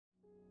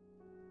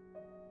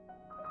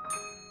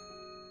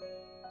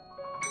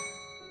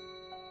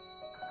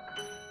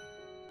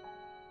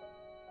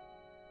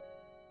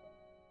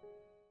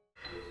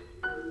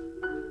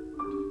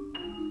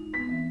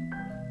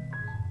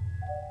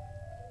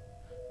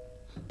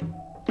Hey!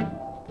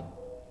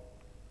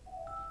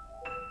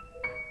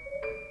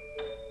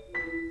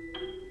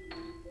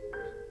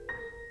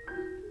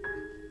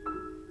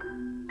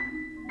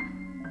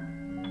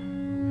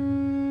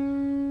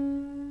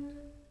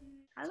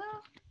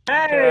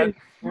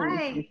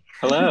 Hi.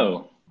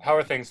 Hello. How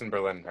are things in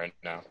Berlin right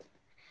now?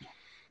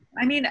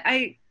 I mean,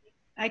 I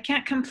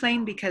can't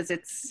complain because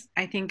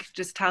I think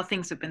just how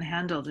things have been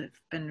handled have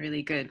been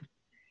really good.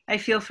 I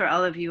feel for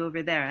all of you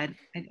over there. I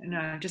don't know,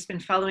 I've just been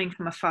following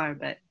from afar,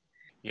 but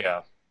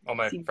Yeah, all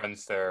my see,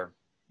 friends there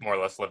more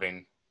or less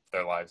living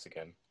their lives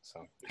again.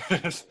 So,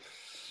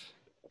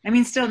 I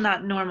mean, still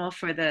not normal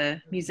for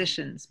the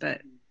musicians,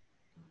 but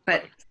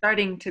right.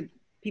 starting to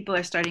people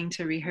are starting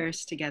to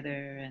rehearse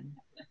together, and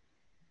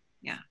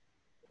yeah,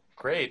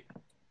 Great.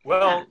 yeah.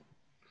 Well,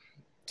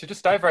 to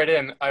just dive right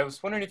in, I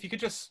was wondering if you could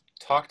just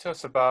talk to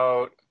us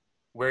about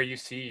where you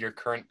see your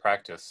current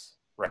practice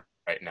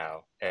right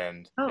now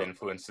and the Oh,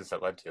 influences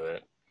that led to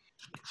it.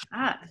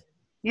 ah,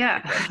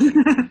 yeah. Big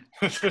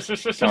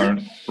question.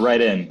 Darn,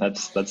 right in.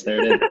 That's there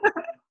it is.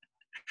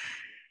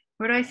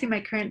 Where do I see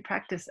my current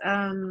practice?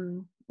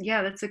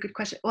 Yeah, that's a good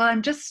question. Well,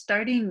 I'm just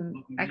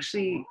starting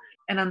actually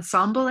an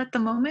ensemble at the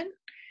moment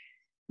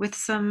with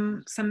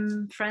some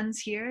friends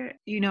here.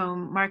 You know,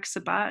 Mark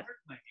Sabat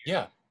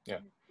Yeah, yeah.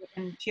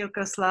 and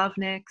Chilko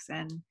Slavniks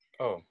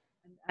Oh,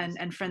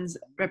 and friends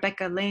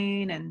Rebecca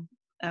Lane and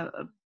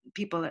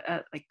people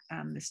like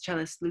this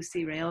cellist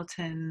Lucy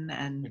Railton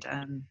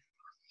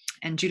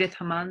and Judith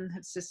Haman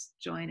has just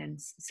joined,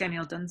 and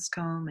Samuel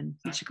Dunscombe and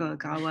Michiko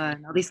Ogawa,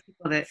 and all these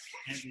people that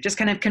just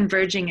kind of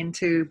converging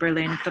into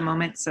Berlin at the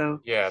moment. So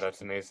yeah,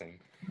 that's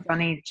amazing.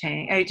 Johnny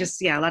Chang,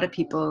 yeah, a lot of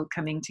people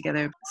coming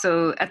together.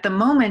 So at the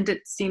moment,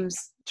 it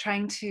seems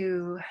trying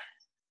to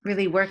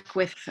really work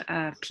with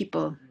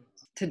people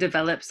to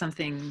develop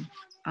something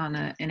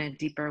in a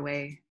deeper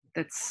way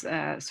that's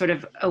sort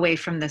of away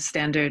from the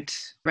standard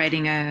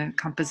writing a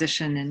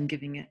composition and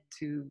giving it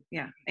to,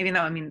 yeah, even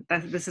though I mean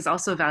this is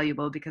also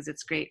valuable because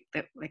it's great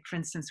that, like, for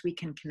instance, we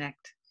can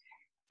connect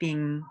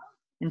being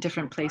in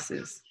different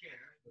places.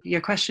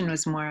 Your question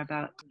was more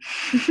about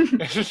so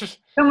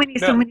No,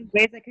 many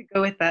ways I could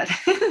go with that.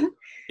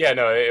 yeah,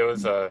 no, it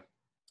was a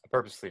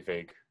purposely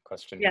vague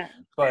question. Yeah.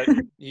 But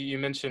you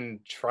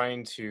mentioned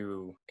trying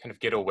to kind of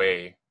get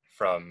away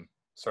from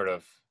sort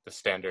of the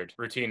standard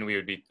routine we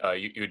would be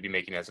you would be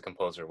making as a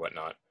composer or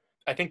whatnot.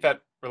 I think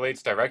that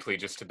relates directly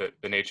just to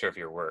the nature of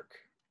your work.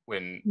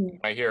 When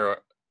I hear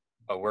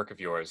a work of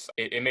yours,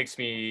 it makes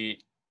me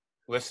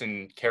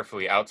listen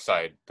carefully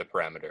outside the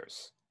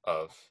parameters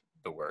of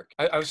the work.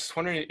 I was just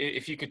wondering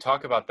if you could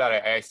talk about that.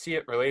 I see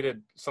it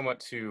related somewhat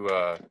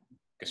to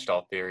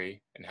Gestalt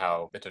theory and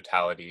how the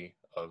totality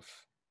of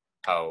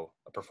how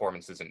a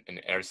performance is an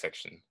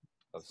intersection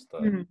of the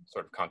Mhm.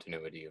 sort of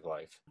continuity of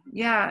life.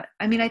 Yeah,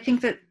 I mean, I think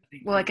that,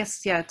 well, I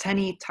guess, yeah,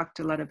 Tenny talked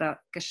a lot about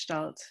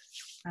Gestalt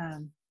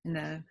in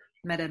the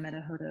Meta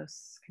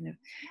Hodos kind of.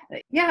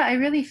 Yeah, I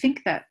really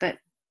think that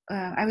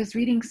I was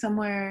reading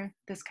somewhere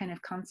this kind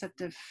of concept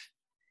of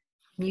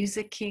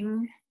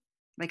musicking,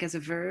 like as a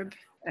verb.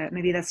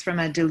 Maybe that's from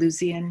a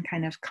Deleuzian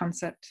kind of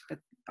concept, but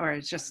or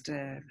just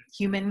a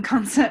human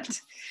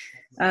concept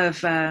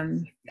of,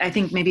 I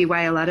think maybe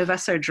why a lot of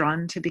us are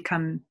drawn to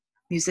become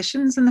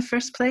musicians in the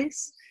first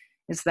place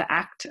is the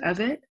act of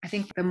it. I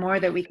think the more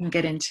that we can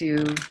get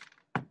into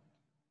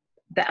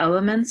the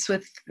elements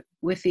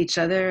with each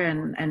other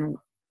and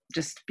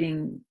just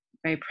being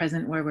very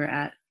present where we're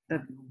at,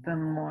 the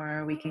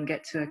more we can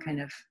get to a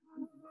kind of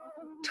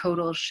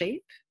total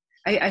shape.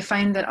 I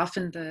find that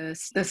often the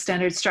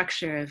standard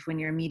structure of when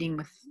you're meeting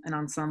with an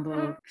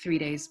ensemble 3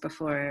 days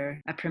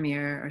before a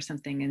premiere or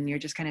something, and you're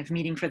just kind of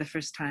meeting for the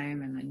first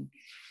time,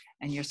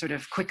 and you're sort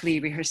of quickly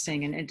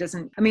rehearsing, and it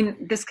doesn't, I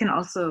mean, this can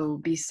also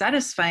be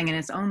satisfying in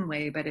its own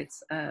way, but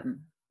it's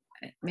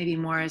maybe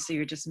more as so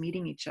you're just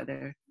meeting each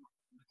other.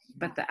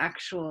 But the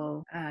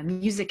actual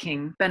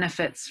musicking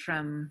benefits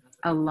from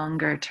a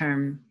longer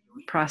term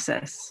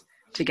process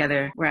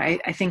together, where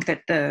I think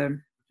that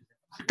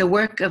the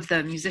work of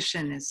the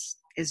musician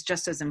is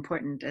just as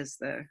important as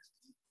the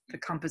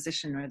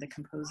composition or the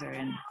composer.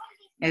 And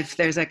if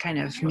there's a kind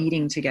of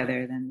meeting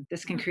together, then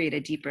this can create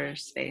a deeper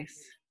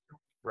space.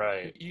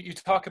 Right. You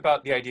talk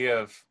about the idea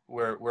of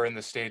we're in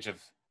the stage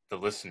of the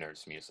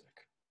listener's music,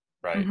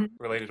 right? Mm-hmm.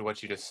 Related to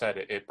what you just said,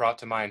 it brought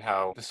to mind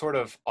how the sort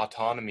of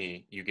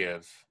autonomy you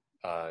give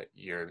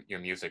your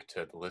music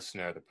to the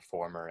listener, the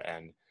performer,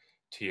 and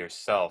to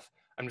yourself.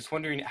 I'm just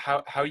wondering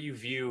how you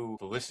view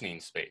the listening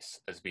space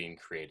as being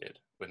created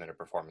within a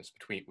performance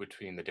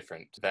between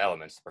the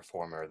elements, the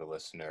performer, the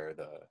listener,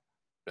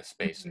 the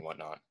space, and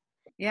whatnot.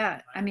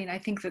 Yeah, I mean, I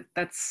think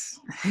that's,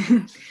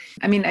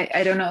 I mean,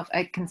 I don't know if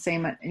I can say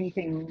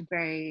anything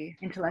very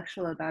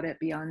intellectual about it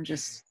beyond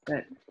just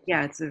that,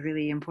 yeah, it's a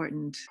really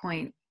important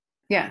point.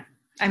 Yeah,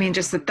 I mean,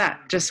 just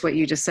what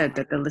you just said,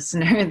 that the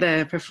listener,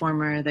 the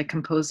performer, the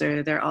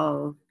composer, they're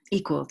all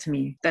equal to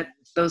me, that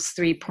those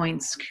 3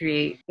 points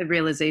create the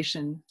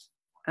realization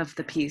of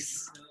the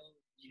piece.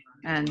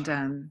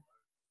 And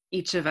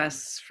each of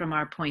us from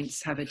our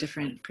points have a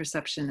different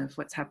perception of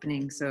what's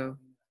happening. So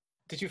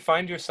Did you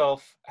find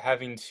yourself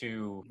having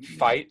to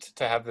fight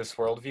to have this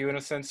worldview in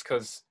a sense?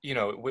 Because, you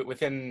know,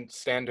 within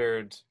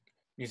standard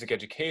music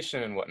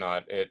education and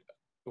whatnot,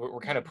 we're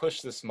kind of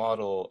pushed this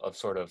model of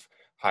sort of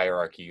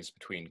hierarchies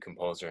between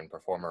composer and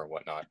performer and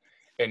whatnot.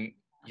 And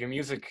your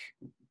music,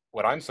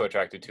 what I'm so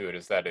attracted to it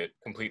is that it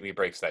completely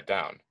breaks that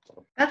down.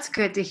 That's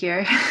good to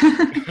hear.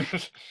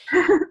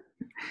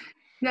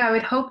 Yeah, I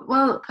would hope.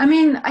 Well, I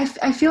mean,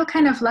 I feel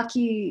kind of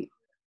lucky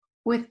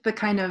with the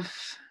kind of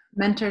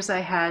mentors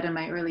I had in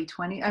my early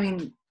 20s. I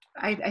mean,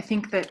 I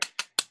think that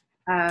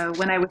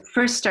when I was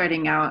first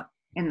starting out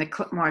in the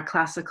more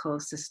classical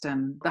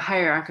system, the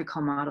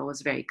hierarchical model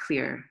was very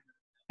clear.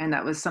 And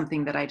that was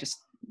something that I just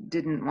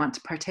didn't want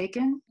to partake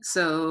in.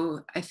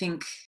 So I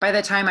think by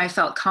the time I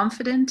felt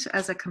confident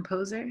as a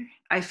composer,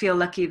 I feel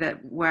lucky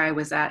that where I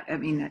was at, I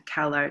mean, at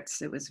Cal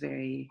Arts, it was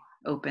very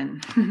open.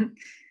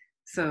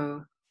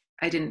 So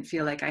I didn't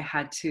feel like I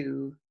had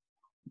to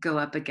go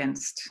up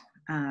against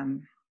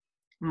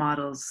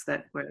models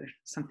that were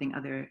something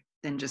other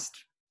than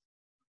just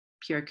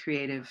pure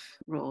creative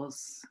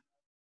roles.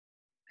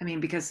 I mean,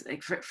 because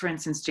like, for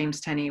instance,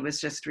 James Tenney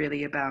was just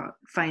really about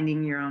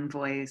finding your own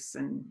voice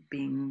and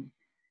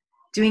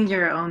doing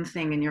your own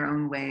thing in your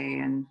own way.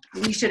 And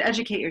you should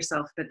educate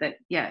yourself, but that,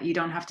 yeah, you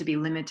don't have to be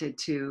limited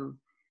to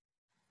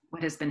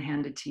what has been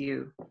handed to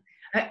you.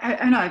 I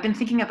don't know, I've been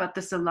thinking about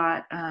this a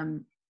lot.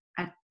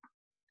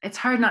 It's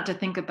hard not to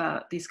think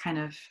about these kind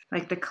of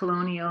like the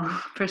colonial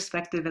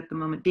perspective at the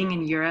moment, being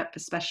in Europe,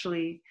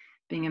 especially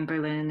being in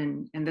Berlin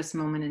and in this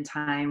moment in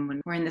time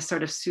when we're in this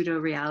sort of pseudo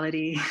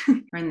reality,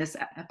 we're in this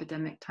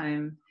epidemic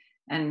time.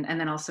 And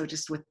then also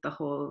just with the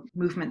whole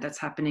movement that's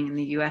happening in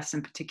the US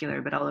in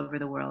particular, but all over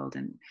the world.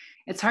 And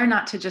it's hard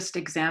not to just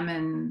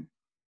examine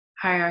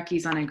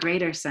hierarchies on a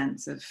greater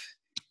sense of,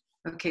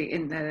 okay,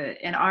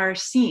 in our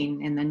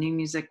scene, in the new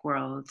music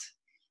world,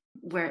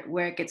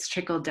 where it gets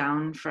trickled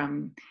down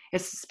from,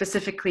 it's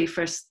specifically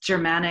for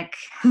Germanic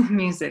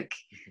music.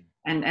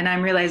 And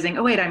I'm realizing,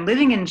 oh wait, I'm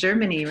living in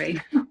Germany right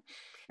now.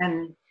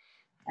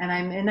 And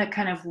I'm in a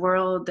kind of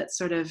world that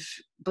sort of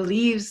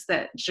believes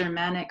that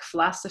Germanic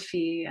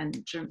philosophy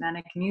and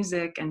Germanic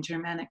music and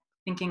Germanic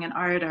thinking and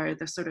art are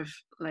the sort of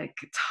like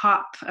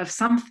top of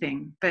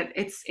something. But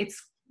it's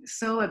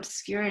so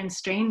obscure and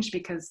strange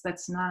because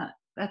that's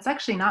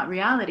actually not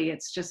reality.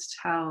 It's just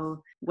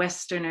how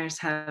Westerners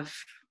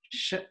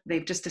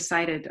they've just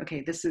decided,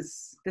 okay, this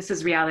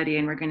is reality,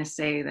 and we're going to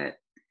say that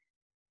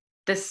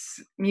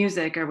this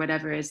music or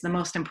whatever is the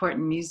most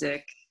important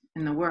music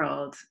in the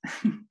world.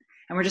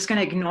 And we're just going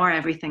to ignore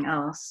everything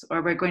else,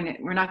 or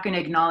we're not going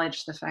to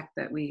acknowledge the fact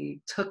that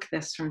we took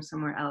this from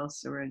somewhere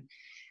else, or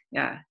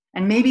yeah.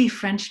 And maybe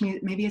French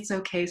music, maybe it's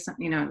okay,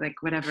 like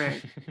whatever.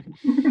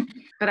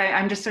 But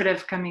I'm just sort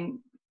of I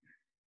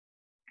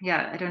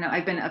don't know.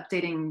 I've been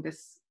updating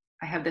this.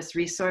 I have this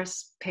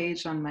resource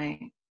page on my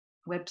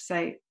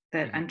website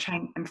that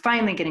I'm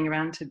finally getting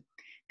around to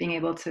being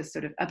able to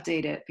sort of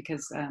update it,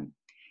 because I'm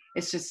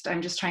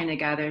just trying to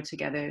gather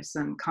together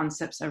some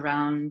concepts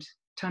around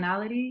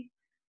tonality,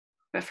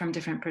 but from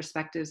different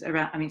perspectives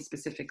around, I mean,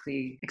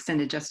 specifically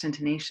extended just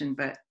intonation,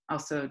 but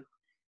also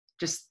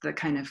just the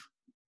kind of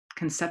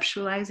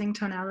conceptualizing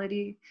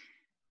tonality.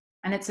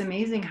 And it's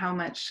amazing how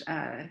much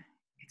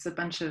it's a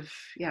bunch of,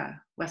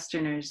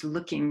 Westerners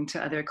looking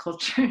to other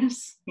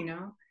cultures,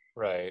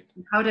 Right.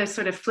 How to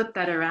sort of flip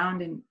that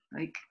around and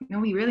like,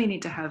 we really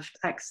need to have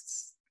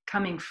texts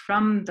coming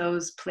from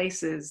those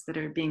places that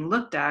are being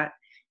looked at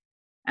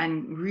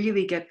and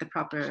really get the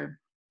proper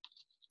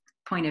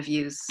point of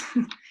views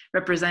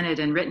represented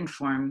in written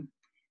form.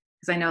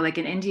 Because I know like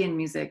in Indian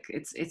music,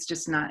 it's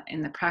just not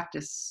in the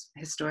practice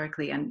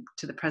historically and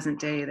to the present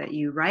day that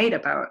you write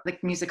about,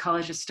 like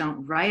musicologists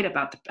don't write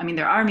about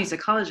there are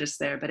musicologists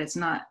there, but it's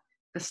not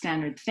the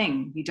standard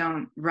thing. You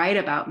don't write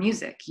about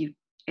music.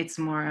 It's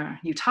more,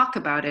 you talk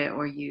about it,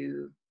 or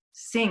you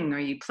sing, or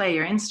you play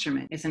your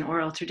instrument. It's an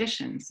oral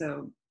tradition.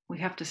 So we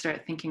have to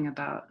start thinking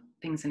about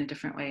things in a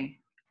different way.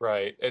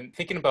 Right. And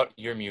thinking about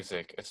your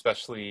music,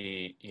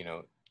 especially,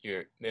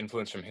 your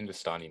influence from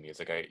Hindustani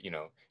music,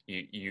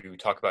 you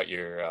talk about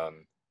your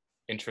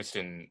interest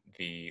in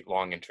the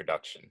long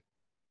introduction,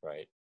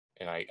 right?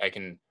 And I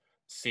can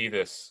see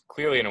this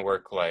clearly in a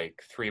work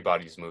like Three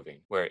Bodies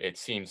Moving, where it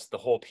seems the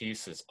whole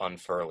piece is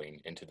unfurling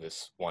into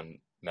this one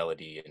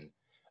melody. And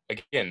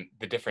again,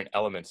 the different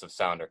elements of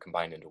sound are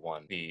combined into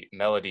one. The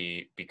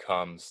melody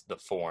becomes the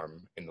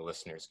form in the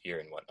listener's ear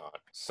and whatnot.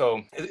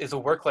 So is a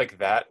work like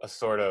that a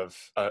sort of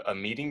a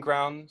meeting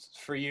ground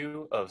for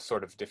you of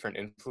sort of different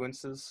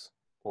influences?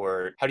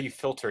 Or how do you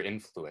filter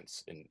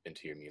influence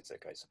into your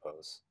music, I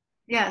suppose?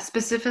 Yeah,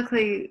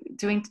 specifically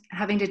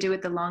having to do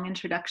with the long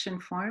introduction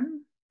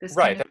form.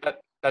 Right,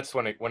 that's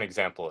one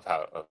example of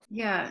how.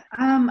 Yeah,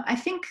 I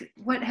think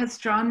what has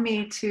drawn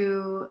me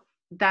to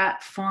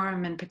that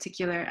form in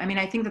particular, I mean,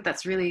 I think that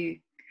that's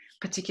really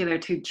particular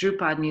to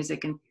Drupad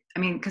music. And I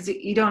mean, because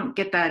you don't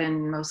get that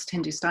in most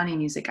Hindustani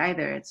music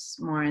either. It's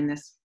more in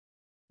this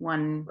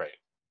one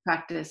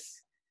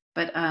practice.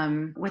 But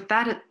with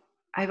that,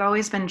 I've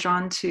always been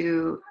drawn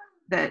to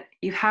that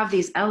you have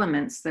these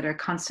elements that are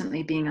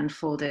constantly being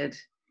unfolded,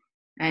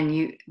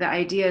 and the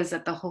idea is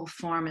that the whole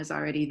form is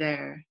already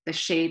there, the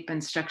shape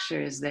and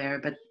structure is there,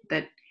 but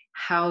that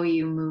how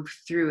you move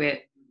through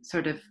it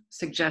sort of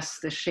suggests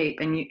the shape,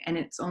 and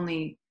it's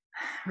only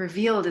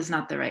revealed is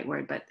not the right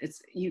word, but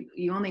it's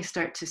you only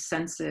start to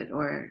sense it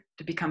or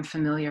to become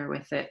familiar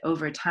with it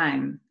over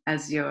time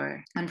as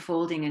you're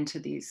unfolding into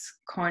these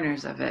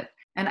corners of it.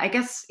 And I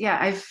guess, yeah,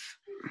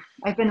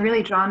 I've been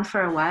really drawn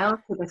for a while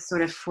to this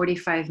sort of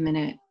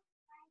 45-minute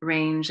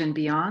range and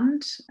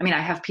beyond. I mean, I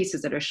have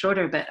pieces that are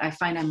shorter, but I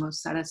find I'm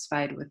most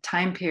satisfied with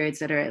time periods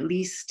that are at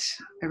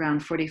least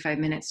around 45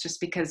 minutes, just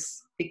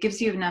because it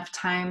gives you enough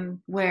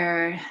time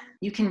where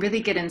you can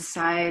really get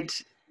inside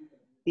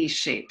these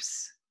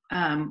shapes,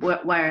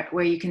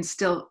 where you can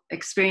still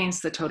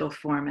experience the total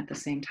form at the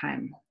same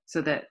time,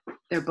 so that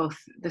they're both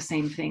the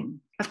same thing.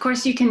 Of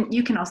course, you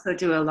can also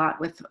do a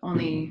lot with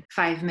only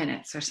 5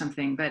 minutes or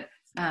something, but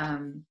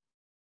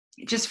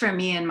just for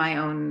me in my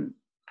own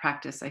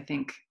practice, I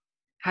think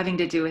having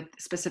to do with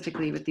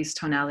specifically with these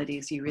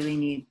tonalities, you really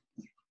need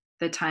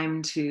the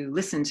time to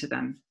listen to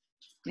them.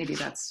 Maybe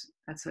that's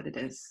what it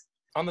is.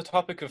 On the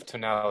topic of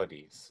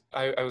tonalities,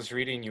 I was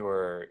reading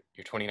your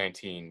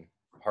 2019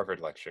 Harvard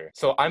lecture.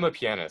 So I'm a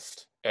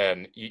pianist,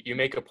 and you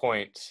make a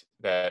point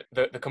that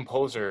the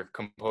composer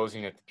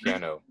composing at the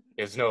piano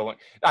is no.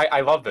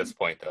 I love this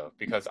point though,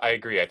 because I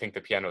agree. I think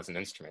the piano is an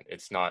instrument.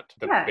 It's not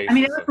the basis. I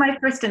mean, it was my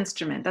first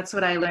instrument. That's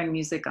what I learned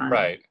music on.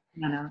 Right.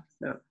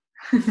 So.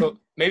 So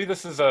maybe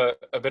this is a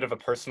bit of a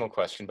personal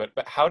question, but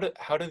how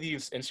do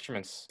these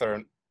instruments that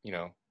are,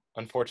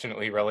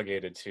 unfortunately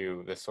relegated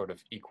to this sort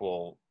of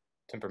equal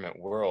temperament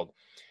world,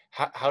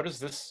 how does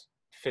this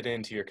fit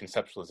into your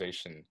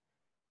conceptualization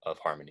of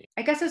harmony?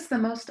 I guess it's the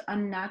most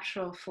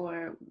unnatural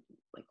for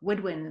like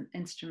woodwind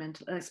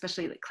instrument,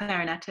 especially like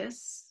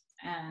clarinetists.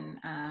 And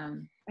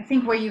I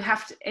think where you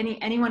have to,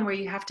 anyone where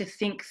you have to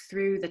think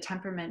through the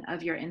temperament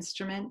of your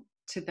instrument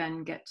to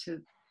then get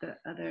to the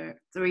other,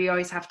 where you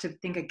always have to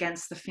think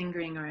against the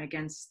fingering or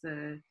against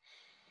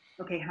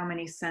how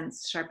many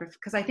cents sharper,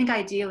 because I think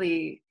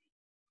ideally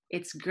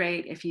it's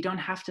great if you don't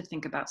have to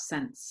think about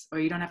sense, or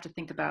you don't have to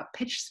think about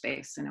pitch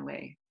space in a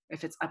way,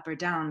 if it's up or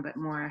down, but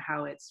more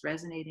how it's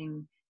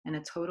resonating in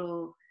a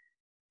total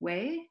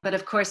way. But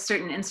of course,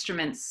 certain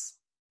instruments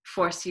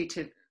force you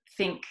to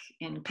think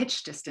in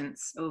pitch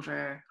distance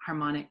over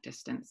harmonic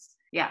distance.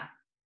 Yeah,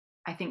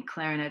 I think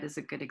clarinet is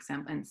a good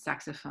example, and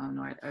saxophone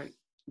are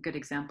good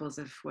examples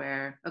of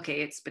where,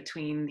 it's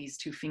between these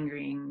two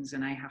fingerings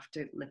and I have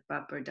to lip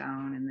up or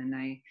down,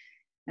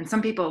 and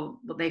some people,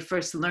 they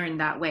first learn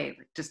that way,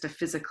 like just a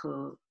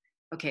physical,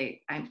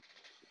 I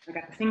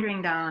got the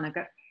fingering down,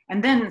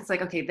 and then it's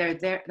like,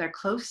 they're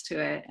close to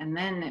it, and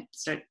then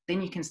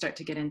you can start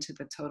to get into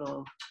the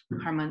total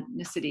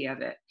harmonicity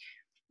of it.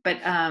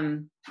 But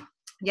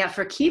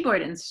for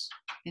keyboard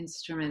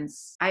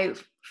instruments, I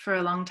for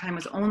a long time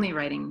was only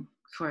writing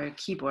for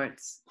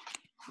keyboards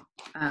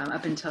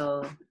up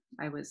until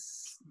I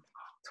was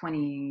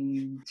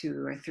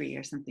 22 or 3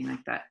 or something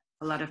like that.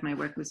 A lot of my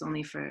work was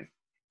only for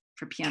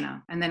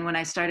piano. And then when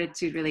I started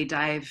to really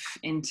dive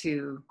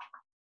into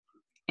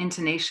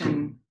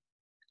intonation,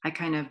 I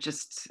kind of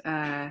just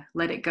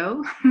let it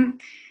go.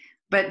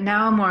 But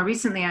now more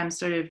recently, I'm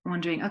sort of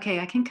wondering,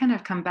 I can kind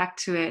of come back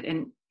to it.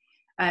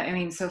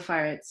 And so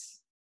far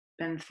it's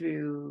been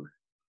through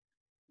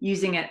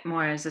using it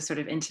more as a sort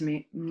of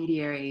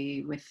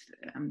intermediary with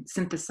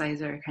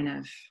synthesizer kind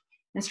of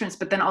instruments,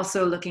 but then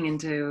also looking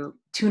into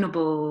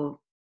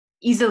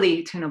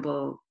easily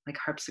tunable like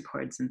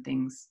harpsichords and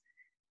things.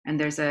 And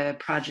there's a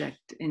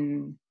project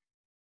in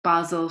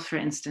Basel, for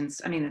instance.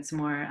 I mean, it's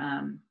more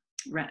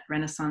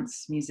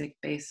Renaissance music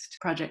based,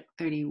 Project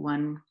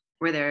 31,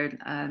 where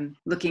they're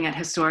looking at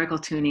historical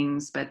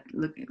tunings, but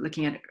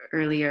looking at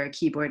earlier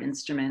keyboard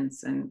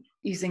instruments and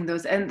using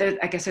those. And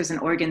I guess there's an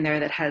organ there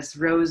that has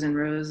rows and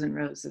rows and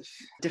rows of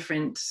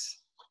different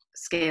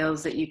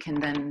scales that you can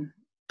then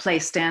play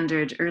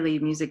standard early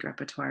music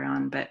repertoire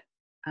on, but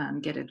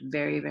get it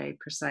very, very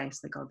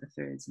precise, like all the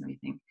thirds and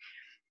everything.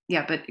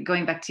 Yeah, but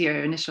going back to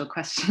your initial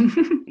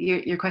question,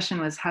 your question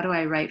was, how do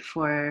I write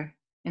for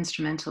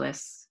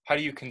instrumentalists? How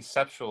do you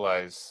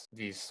conceptualize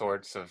these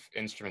sorts of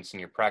instruments in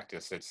your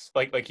practice? It's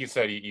like you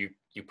said, you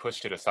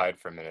pushed it aside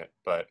for a minute,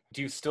 but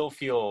do you still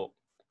feel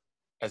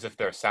as if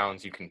there are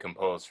sounds you can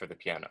compose for the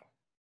piano?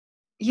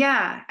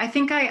 Yeah, I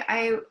think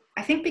I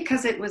think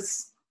because it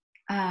was,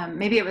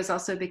 maybe it was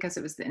also because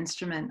it was the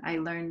instrument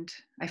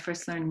I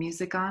first learned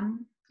music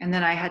on, and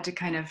then I had to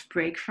kind of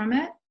break from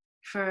it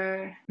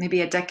for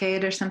maybe a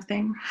decade or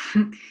something.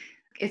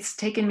 It's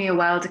taken me a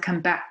while to come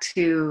back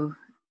to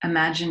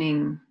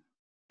imagining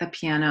the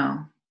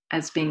piano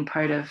as being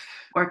part of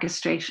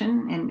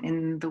orchestration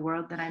in the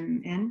world that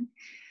I'm in.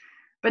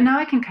 But now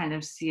I can kind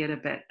of see it a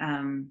bit.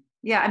 I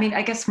mean,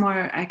 I guess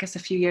a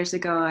few years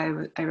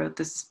ago, I wrote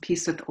this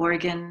piece with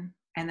organ.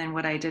 And then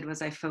what I did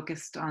was I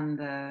focused on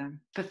the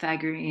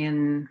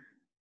Pythagorean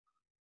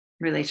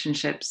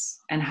relationships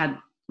and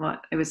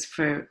it was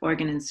for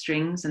organ and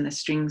strings, and the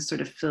strings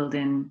sort of filled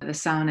in the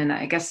sound. And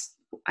I guess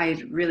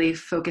I really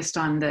focused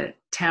on the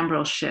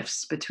timbral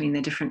shifts between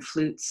the different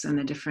flutes and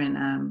the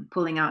different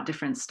pulling out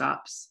different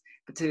stops,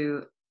 but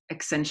to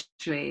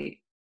accentuate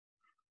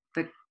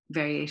the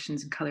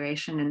variations in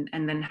coloration,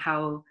 and then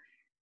how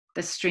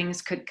the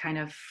strings could kind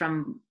of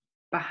from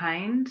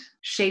behind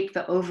shape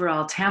the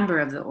overall timbre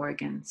of the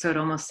organ. So it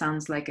almost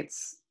sounds like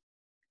it's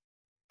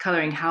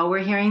coloring how we're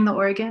hearing the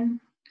organ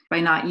by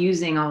not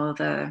using all of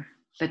the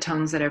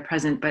tones that are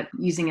present, but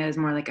using it as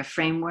more like a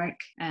framework,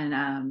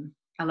 and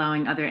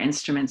allowing other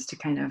instruments to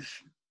kind of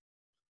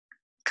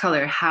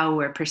color how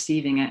we're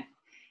perceiving it.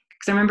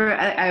 Because I remember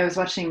I was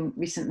watching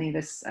recently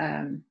this,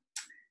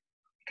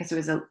 because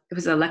it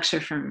was a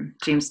lecture from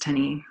James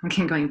Tenney.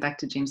 Again, going back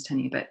to James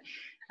Tenney, but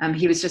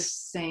he was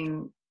just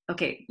saying,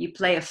 okay, you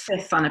play a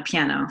fifth on a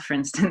piano, for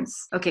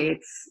instance. Okay,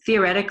 it's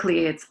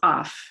theoretically it's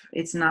off,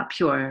 it's not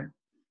pure,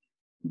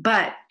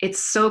 but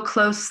it's so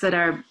close that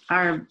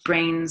our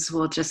brains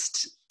will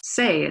just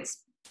say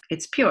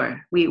it's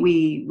pure.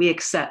 We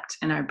accept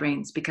in our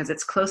brains because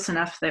it's close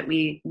enough that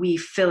we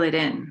fill it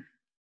in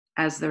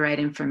as the right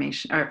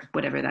information, or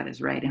whatever that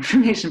is, right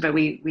information, but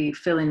we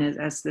fill in it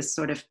as this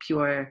sort of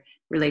pure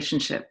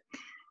relationship.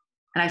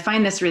 And I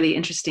find this really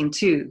interesting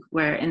too,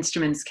 where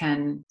instruments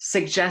can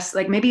suggest,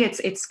 like maybe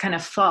it's kind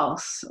of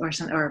false or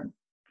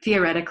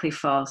theoretically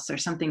false, or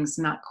something's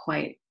not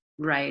quite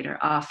right or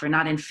off or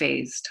not in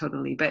phase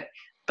totally, but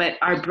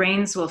our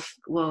brains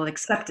will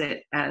accept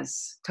it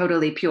as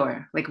totally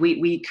pure. Like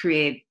we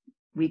create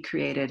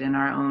it in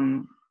our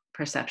own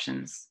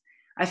perceptions.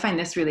 I find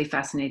this really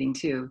fascinating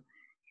too.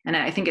 And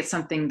I think it's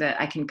something that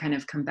I can kind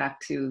of come back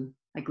to,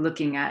 like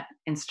looking at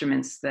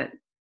instruments that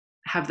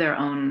have their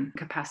own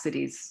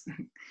capacities.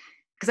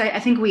 Because I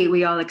think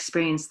we all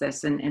experience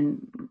this in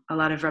a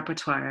lot of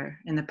repertoire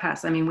in the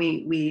past. I mean,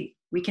 we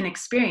can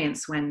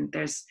experience when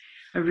there's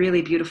a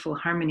really beautiful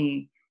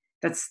harmony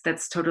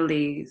that's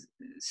totally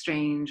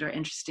strange or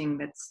interesting.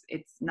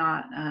 It's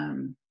not.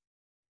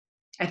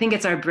 I think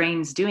it's our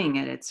brains doing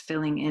it. It's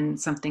filling in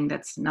something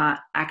that's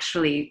not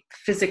actually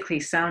physically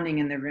sounding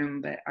in the room,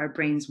 but our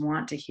brains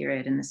want to hear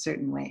it in a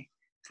certain way.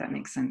 If that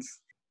makes sense.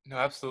 No,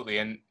 absolutely.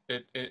 And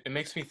it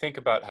makes me think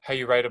about how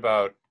you write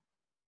about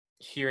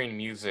hearing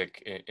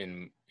music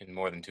in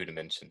more than two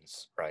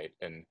dimensions, right?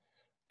 And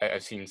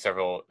I've seen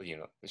several,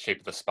 the shape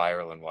of the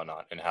spiral and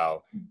whatnot, and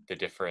how the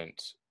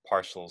different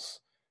partials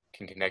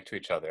can connect to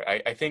each other.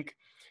 I think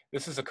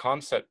this is a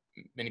concept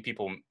many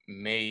people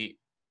may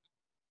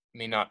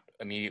not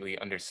immediately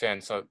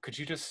understand. So could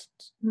you just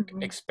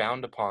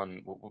expound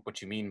upon what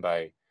you mean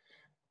by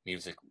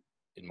music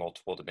in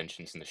multiple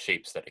dimensions and the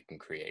shapes that it can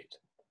create?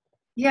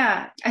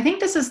 Yeah, I think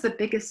this is the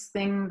biggest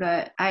thing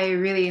that I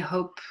really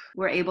hope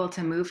we're able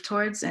to move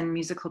towards in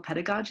musical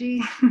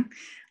pedagogy,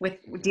 with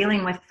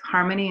dealing with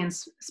harmony and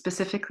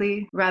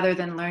specifically, rather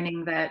than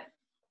learning that,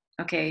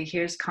 okay,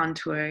 here's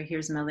contour,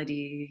 here's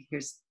melody,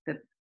 here's the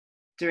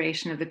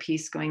duration of the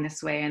piece going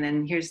this way, and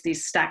then here's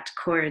these stacked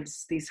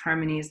chords, these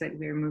harmonies that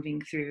we're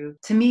moving through.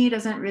 To me,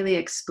 doesn't really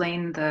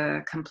explain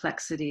the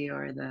complexity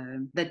or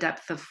the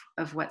depth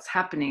of what's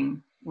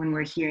happening when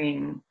we're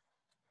hearing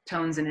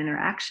tones and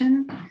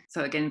interaction.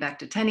 So again, back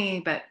to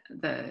Tenney, but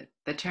the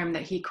term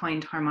that he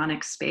coined,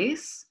 harmonic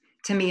space,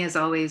 to me has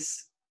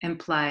always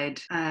implied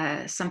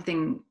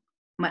something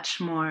much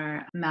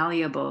more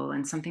malleable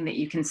and something that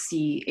you can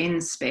see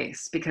in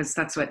space, because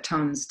that's what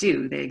tones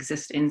do. They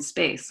exist in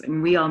space.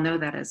 And we all know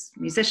that as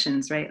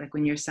musicians, right? Like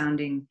when you're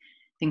sounding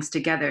things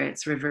together,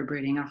 it's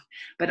reverberating off.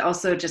 But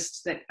also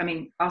just that, I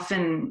mean,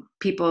 often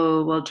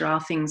people will draw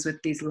things with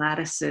these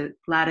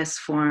lattice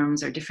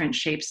forms or different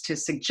shapes to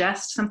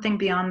suggest something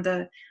beyond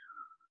the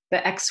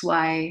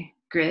XY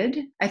grid.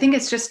 I think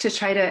it's just to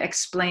try to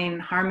explain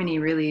harmony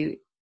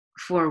really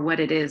for what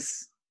it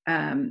is,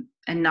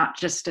 and not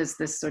just as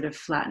this sort of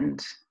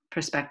flattened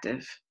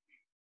perspective,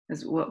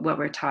 as what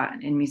we're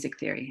taught in music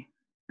theory.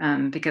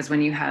 Because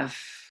when you have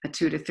a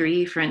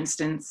 2-3, for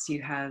instance,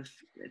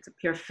 it's a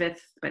pure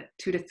fifth, but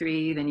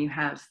 2-3, then you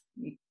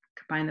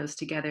combine those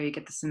together, you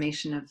get the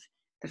summation of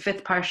the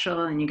fifth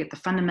partial, and you get the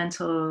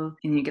fundamental,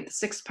 and you get the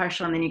sixth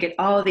partial, and then you get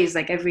all these,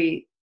 like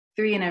every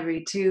 3 and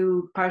every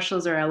 2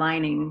 partials are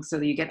aligning, so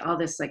that you get all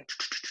this like,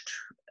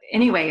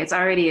 anyway, it's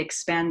already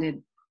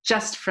expanded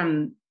just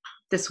from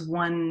this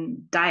one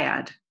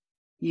dyad.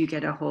 You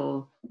get a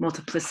whole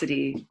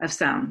multiplicity of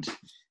sound.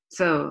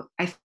 So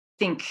I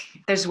think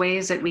there's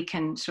ways that we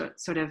can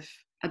sort of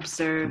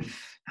observe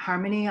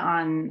harmony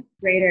on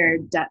greater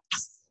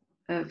depths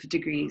of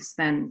degrees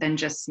than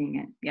just seeing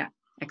it. Yeah,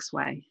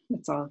 XY.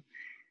 That's all.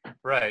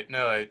 Right.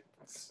 No,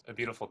 it's a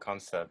beautiful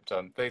concept.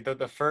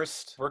 The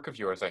first work of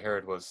yours I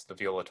heard was the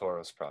Viola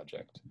Toros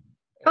project.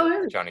 Oh,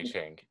 really? Johnny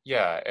Chang.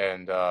 Yeah,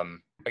 and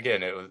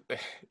again, it was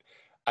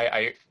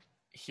I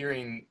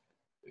hearing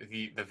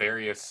the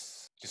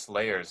various just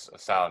layers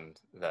of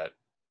sound that,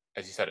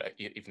 as you said,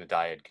 even the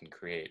dyad can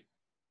create,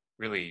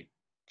 really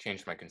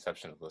changed my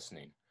conception of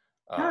listening.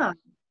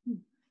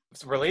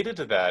 So related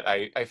to that,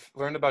 I've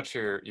learned about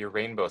your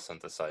rainbow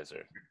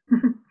synthesizer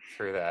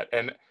through that,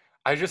 and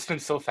I've just been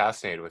so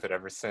fascinated with it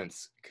ever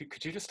since.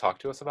 Could you just talk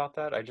to us about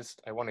that?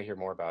 I want to hear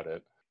more about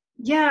it.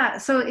 Yeah,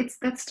 so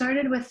that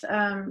started with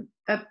a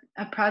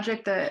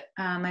project that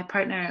my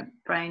partner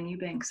Brian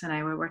Eubanks and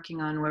I were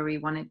working on, where we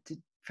wanted to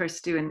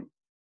first do an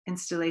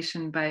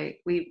installation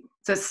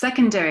so it's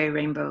secondary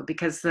rainbow,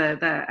 because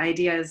the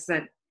idea is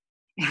that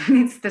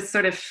it's this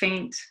sort of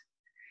faint.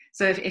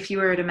 So if you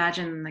were to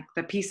imagine like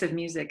the piece of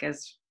music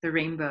as the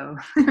rainbow,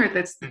 or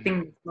that's the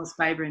thing that's most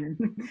vibrant,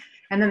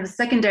 and then the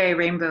secondary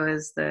rainbow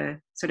is the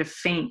sort of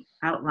faint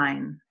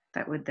outline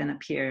that would then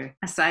appear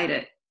aside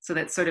it. So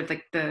that's sort of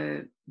like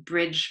the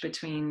bridge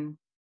between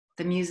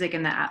the music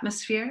and the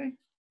atmosphere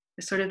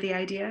is sort of the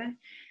idea.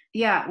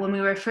 Yeah, when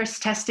we were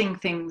first testing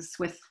things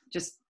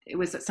it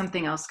was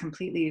something else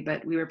completely,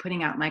 but we were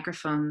putting out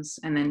microphones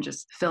and then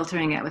just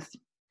filtering it with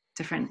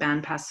different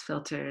bandpass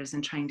filters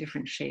and trying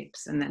different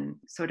shapes, and then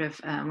sort of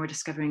we're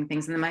discovering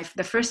things. And then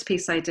the first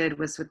piece I did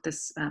was with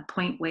this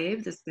point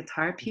wave, this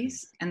guitar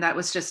piece, and that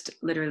was just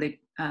literally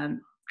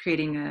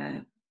creating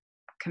a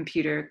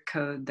computer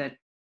code that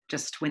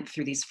just went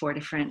through these 4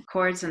 different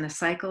chords in the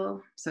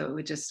cycle. So it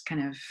would just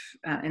kind of,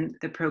 and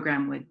the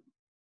program would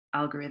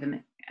algorithm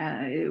it.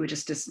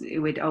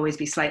 It would always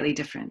be slightly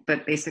different,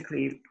 but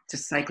basically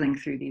just cycling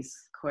through these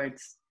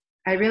chords.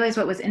 I realized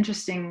what was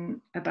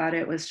interesting about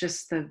it was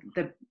just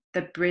the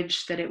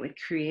bridge that it would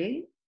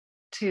create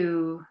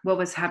to what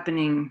was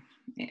happening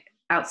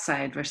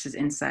outside versus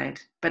inside.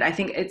 But I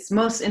think it's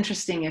most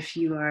interesting if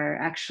you are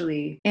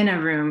actually in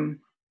a room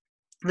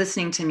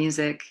listening to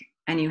music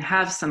and you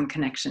have some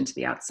connection to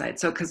the outside.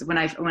 So because when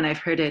I've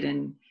heard it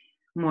in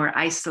more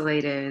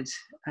isolated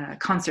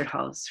concert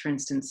halls, for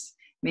instance,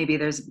 maybe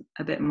there's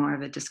a bit more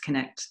of a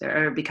disconnect there,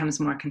 or it becomes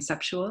more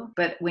conceptual.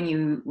 But when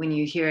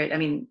you hear it, I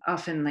mean,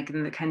 often like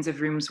in the kinds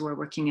of rooms we're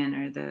working in,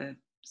 or the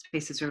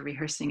spaces we're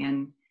rehearsing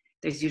in,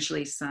 there's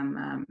usually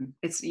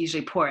it's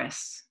usually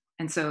porous.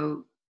 And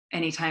so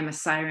anytime a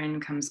siren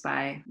comes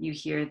by, you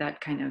hear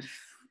that kind of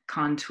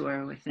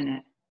contour within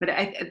it. But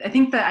I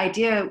think the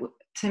idea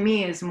to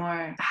me is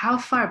more, how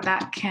far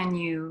back can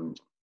you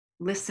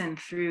listen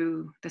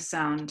through the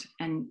sound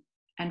and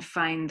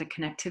find the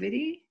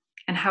connectivity?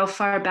 And how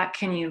far back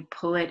can you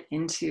pull it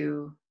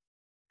into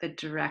the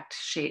direct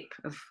shape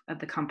of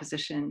the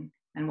composition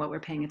and what we're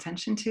paying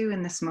attention to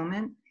in this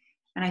moment?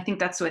 And I think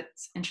that's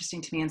what's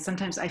interesting to me. And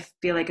sometimes I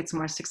feel like it's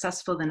more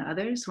successful than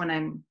others when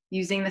I'm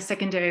using the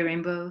secondary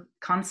rainbow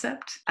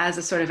concept as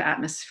a sort of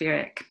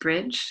atmospheric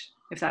bridge,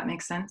 if that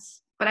makes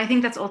sense. But I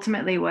think that's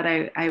ultimately what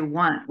I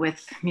want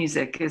with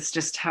music, is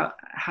just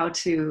how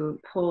to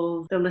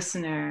pull the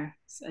listener's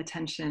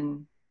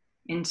attention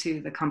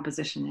into the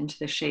composition, into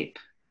the shape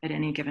at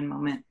any given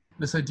moment.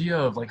 This idea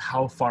of like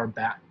how far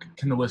back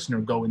can the listener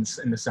go in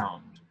the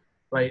sound,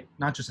 right?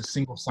 Not just a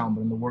single sound,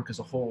 but in the work as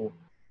a whole.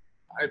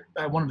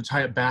 I wanted to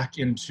tie it back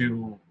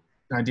into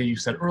an idea you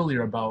said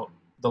earlier about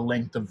the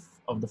length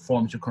of the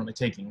forms you're currently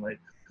taking, right?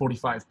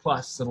 45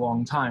 plus is a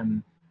long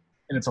time,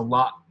 and it's a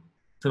lot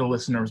for the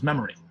listener's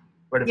memory,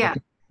 right? If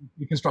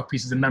we construct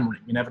pieces in memory,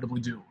 we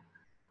inevitably do,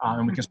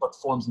 and we construct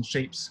forms and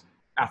shapes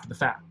after the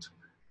fact.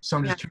 So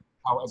I'm just curious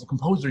how, as a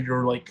composer,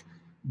 you're like,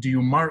 do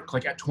you mark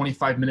like at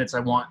 25 minutes,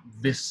 I want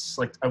this,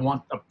 like I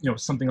want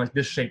something like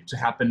this shape to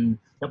happen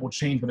that will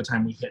change by the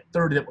time we hit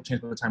 30, that will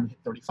change by the time we hit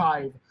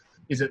 35?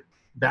 Is it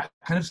that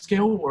kind of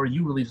scale, or are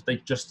you really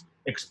just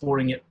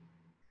exploring it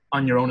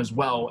on your own as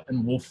well,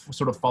 and we'll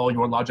sort of follow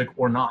your logic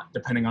or not,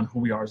 depending on who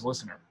we are as a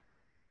listener?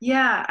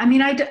 Yeah, I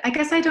mean, I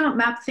guess I don't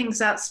map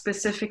things out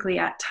specifically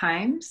at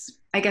times.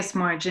 I guess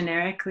more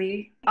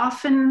generically.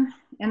 Often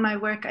in my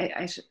work,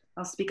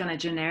 I'll speak on a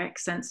generic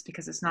sense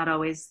because it's not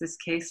always this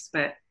case,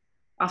 but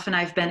often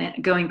I've been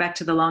going back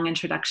to the long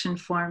introduction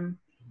form.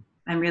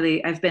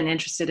 I've been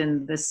interested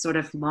in this sort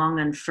of long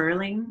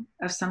unfurling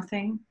of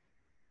something.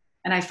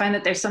 And I find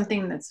that there's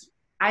something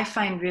I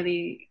find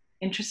really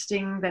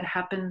interesting that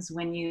happens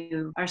when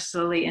you are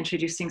slowly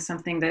introducing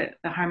something that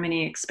the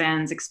harmony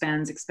expands.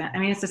 I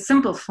mean, it's a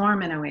simple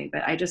form in a way,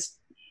 but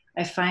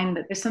I find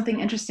that there's something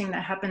interesting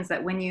that happens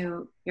that when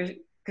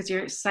because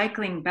you're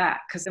cycling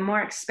back, because the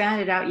more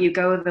expanded out you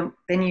go,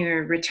 then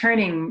you're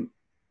returning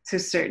to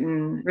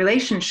certain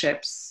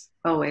relationships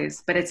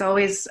always, but it's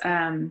always,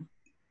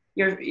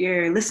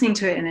 you're listening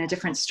to it in a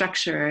different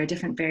structure or a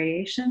different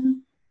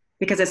variation,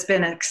 because it's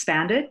been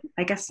expanded,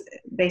 I guess,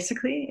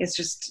 basically. It's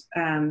just,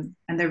 and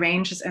the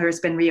range has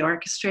been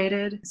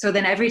reorchestrated. So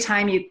then every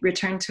time you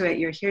return to it,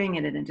 you're hearing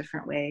it in a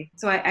different way.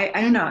 So I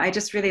don't know, I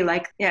just really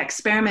like,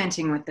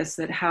 experimenting with this,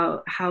 that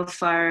how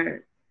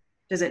far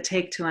does it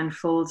take to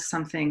unfold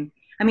something?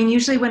 I mean,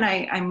 usually when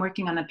I'm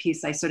working on a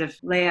piece, I sort of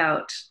lay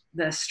out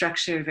the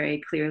structure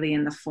very clearly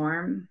in the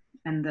form,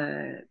 and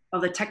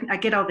I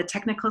get all the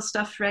technical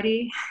stuff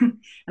ready,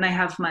 and I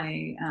have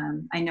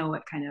I know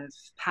what kind of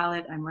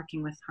palette I'm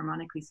working with,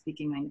 harmonically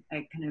speaking.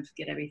 I kind of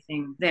get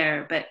everything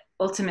there. But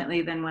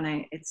ultimately, then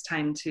when it's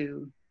time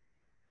to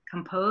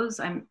compose,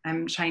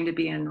 I'm trying to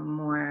be in a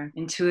more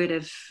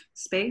intuitive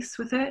space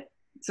with it.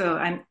 So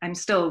I'm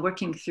still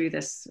working through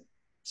this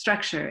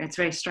structure. It's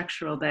very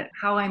structural, but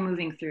how I'm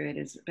moving through it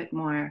is a bit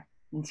more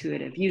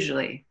intuitive,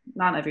 usually,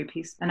 not every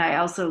piece. And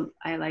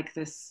I like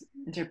this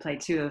interplay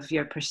too of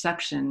your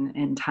perception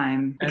in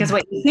time, because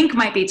what you think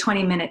might be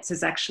 20 minutes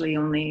is actually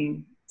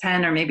only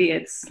 10, or maybe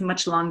it's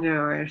much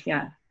longer, or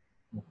yeah.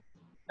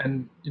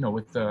 And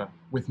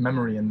with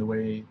memory and the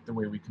way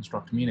we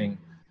construct meaning,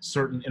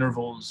 certain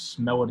intervals,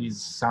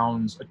 melodies,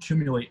 sounds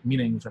accumulate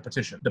meaning with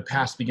repetition. The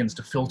past begins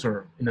to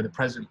filter into the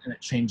present, and it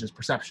changes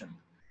perception,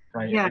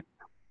 right? Yeah.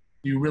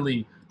 You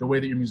really, the way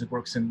that your music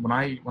works, and when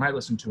I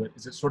listen to it,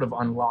 is it sort of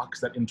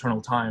unlocks that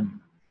internal time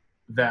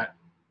that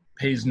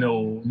pays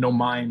no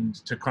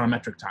mind to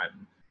chronometric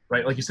time,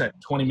 right? Like you said,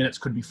 20 minutes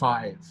could be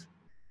 5,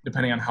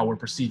 depending on how we're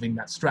perceiving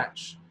that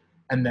stretch.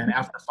 And then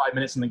after 5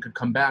 minutes, something could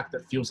come back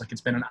that feels like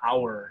it's been an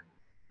hour,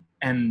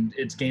 and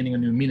it's gaining a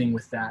new meaning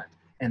with that.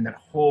 And that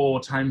whole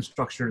time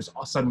structure is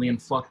suddenly in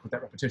flux with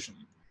that repetition,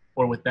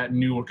 or with that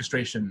new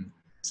orchestration.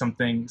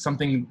 Something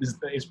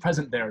is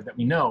present there that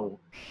we know,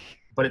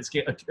 but it's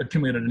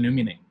accumulated a new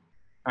meaning.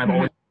 I'm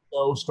always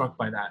so struck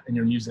by that in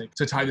your music.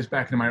 To tie this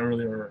back into my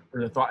earlier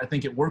thought, I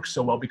think it works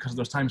so well because of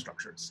those time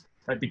structures,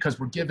 right? Because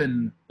we're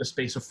given the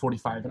space of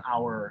 45 an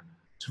hour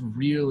to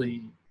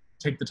really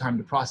take the time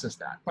to process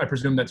that. I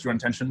presume that's your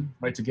intention,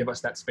 right? To give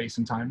us that space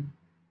and time.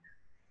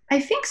 I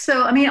think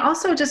so. I mean,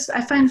 also just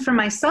I find for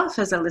myself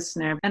as a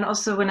listener, and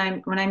also when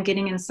I'm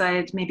getting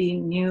inside maybe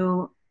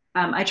new,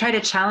 I try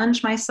to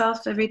challenge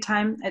myself every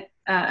time.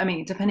 I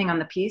mean, depending on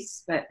the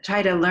piece, but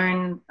try to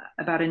learn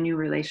about a new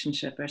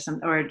relationship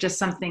or just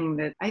something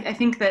that I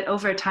think that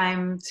over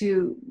time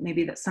too,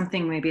 maybe that's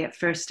something maybe at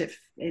first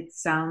it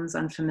sounds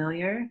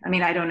unfamiliar. I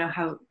mean, I don't know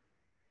how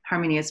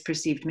harmony is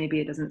perceived.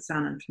 Maybe it doesn't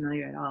sound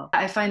unfamiliar at all.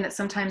 I find that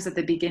sometimes at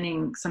the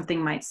beginning something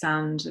might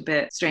sound a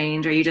bit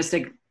strange, or you just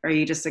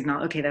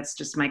acknowledge, okay, that's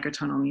just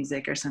microtonal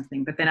music or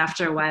something. But then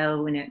after a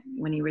while,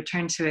 when you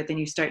return to it, then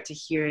you start to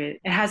hear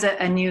it. It has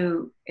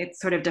it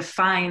sort of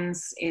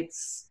defines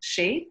its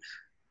shape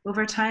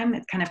over time.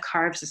 It kind of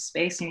carves a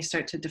space, and you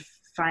start to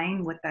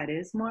define what that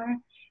is more, and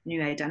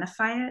you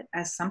identify it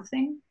as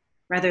something,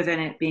 rather than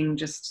it being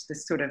just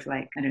this sort of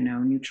like, I don't know,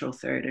 neutral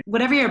third, or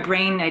whatever your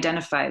brain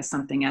identifies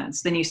something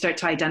as, then you start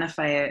to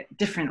identify it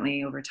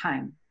differently over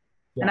time.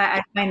 Yeah. And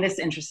I find this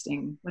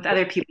interesting with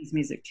other people's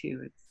music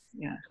too.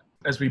 Yeah.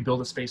 As we build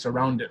a space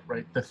around it,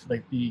 right,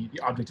 the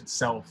object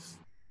itself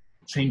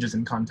changes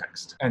in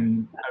context.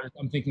 And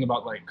I'm thinking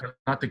about like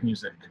hypnotic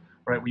music,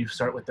 right, where you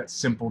start with that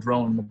simple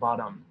drone in the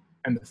bottom,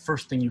 and the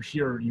first thing you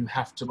hear, you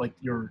have to like,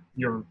 you're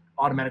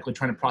automatically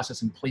trying to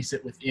process and place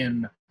it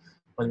within,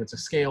 whether it's a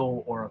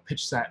scale or a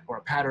pitch set or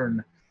a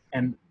pattern.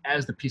 And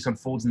as the piece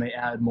unfolds and they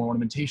add more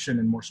ornamentation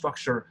and more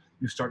structure,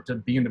 you start to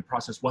begin to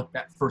process what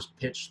that first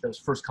pitch, those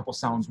first couple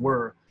sounds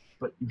were,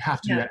 but you have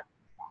to do that.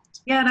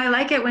 Yeah, and I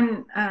like it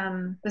when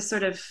the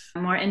sort of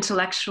more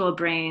intellectual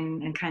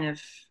brain and kind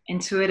of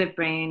intuitive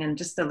brain and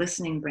just the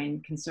listening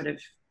brain can sort of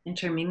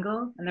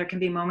intermingle. And there can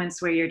be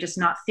moments where you're just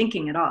not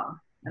thinking at all.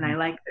 And I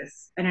like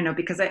this. I don't know,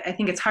 because I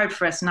think it's hard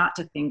for us not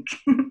to think.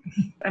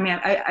 I mean,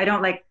 I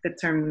don't like the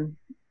term,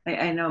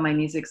 I know my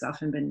music's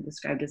often been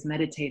described as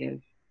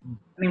meditative.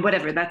 I mean,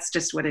 whatever, that's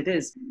just what it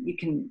is. You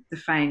can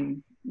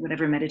define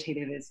whatever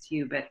meditative is to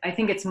you, but I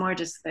think it's more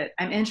just that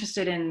I'm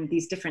interested in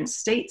these different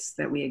states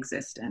that we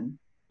exist in.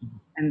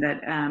 And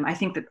that I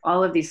think that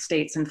all of these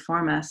states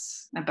inform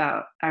us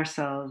about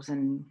ourselves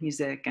and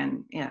music.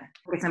 And yeah,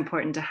 it's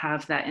important to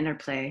have that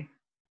interplay.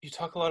 You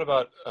talk a lot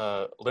about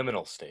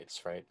liminal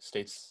states, right?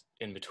 States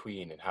in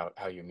between, and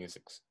how your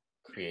music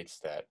creates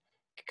that.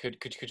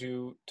 Could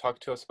you talk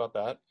to us about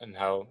that and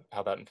how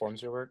that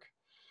informs your work?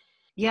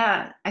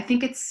 Yeah, I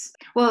think it's,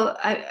 well,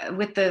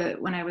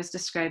 when I was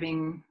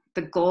describing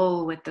the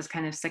goal with this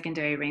kind of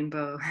secondary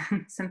rainbow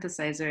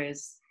synthesizer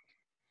is,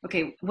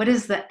 okay, what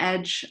is the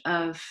edge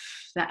of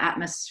the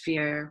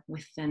atmosphere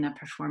within a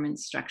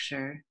performance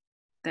structure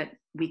that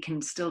we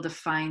can still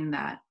define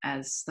that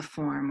as the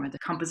form or the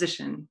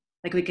composition?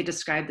 Like we could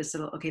describe this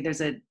little, okay,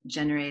 there's a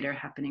generator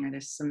happening, or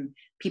there's some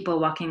people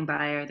walking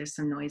by, or there's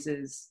some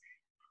noises.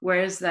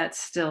 Where is that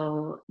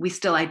we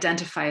still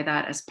identify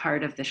that as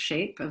part of the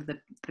shape of the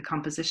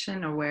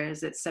composition, or where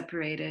is it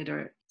separated?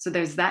 Or so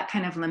there's that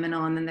kind of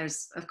liminal. And then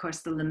there's, of course,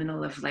 the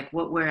liminal of like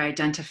what we're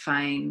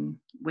identifying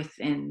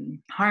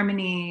within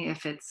harmony.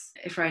 If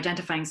we're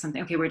identifying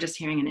something, okay, we're just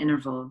hearing an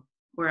interval.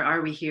 Where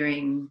are we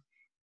hearing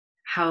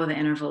how the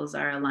intervals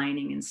are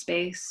aligning in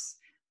space?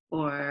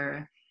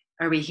 Or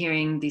are we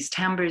hearing these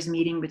timbres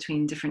meeting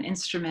between different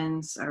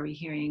instruments? Are we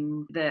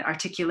hearing the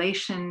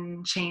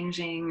articulation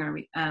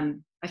changing?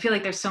 I feel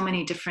like there's so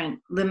many different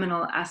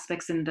liminal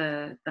aspects in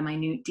the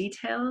minute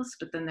details,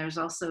 but then there's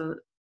also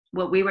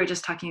what we were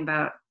just talking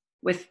about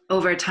with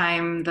over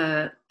time,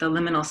 the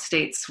liminal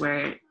states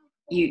where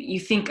you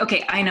think,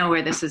 okay, I know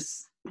where this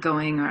is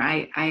going, or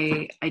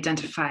I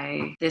identify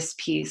this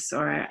piece,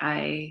 or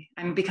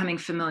I'm becoming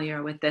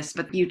familiar with this,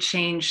 but you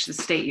change the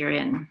state you're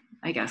in,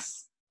 I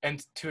guess.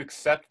 And to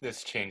accept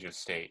this change of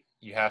state,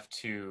 you have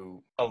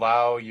to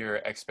allow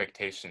your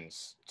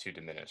expectations to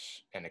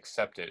diminish and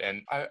accept it.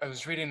 And I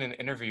was reading an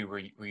interview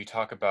where you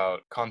talk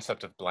about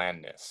concept of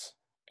blandness,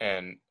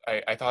 And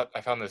I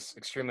found this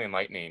extremely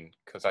enlightening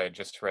because I had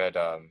just read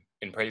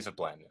In Praise of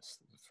Blandness,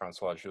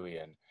 Francois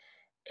Julien,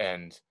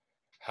 and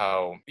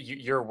how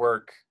your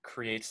work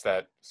creates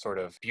that sort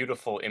of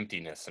beautiful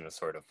emptiness in a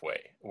sort of way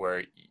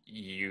where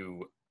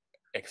you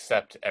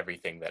accept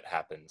everything that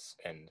happens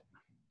and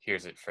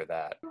hears it for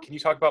that. Can you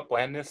talk about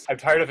blandness? I'm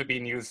tired of it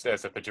being used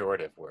as a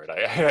pejorative word.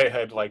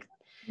 I'd like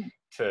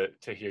to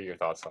hear your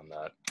thoughts on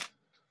that.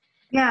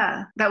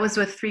 Yeah, that was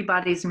with Three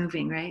Bodies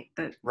Moving, right?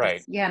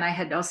 Right. Yeah, and I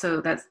had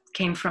also, that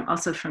came from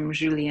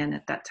Julien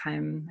at that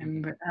time. I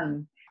Mm-hmm.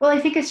 remember. Well, I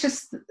think it's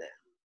just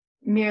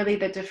merely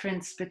the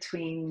difference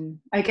between,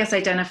 I guess,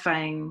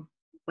 identifying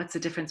what's the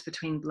difference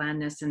between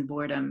blandness and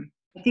boredom.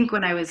 I think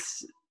when I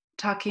was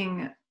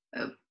talking,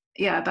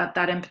 about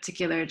that in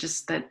particular,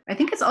 just that I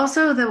think it's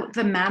also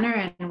the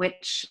manner in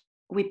which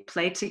we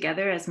play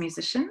together as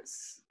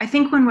musicians. I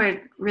think when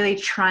we're really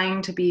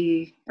trying to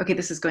be, okay,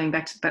 this is going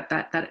back to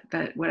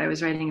that what I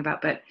was writing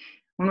about, but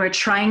when we're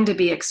trying to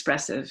be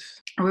expressive,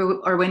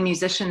 or when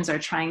musicians are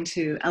trying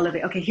to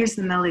elevate, okay, here's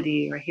the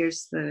melody, or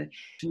here's the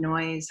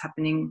noise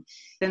happening,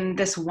 then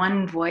this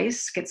one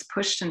voice gets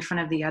pushed in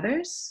front of the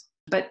others.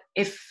 But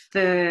if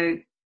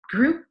the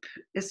group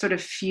is sort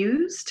of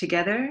fused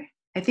together,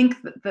 I think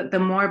the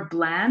more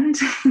bland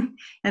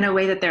in a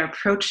way that they're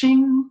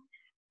approaching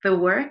the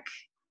work,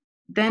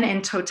 then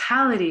in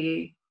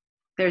totality,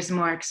 there's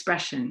more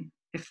expression,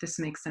 if this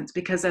makes sense,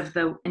 because of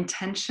the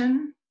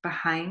intention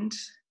behind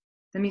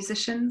the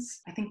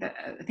musicians. I think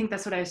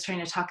that's what I was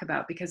trying to talk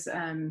about, because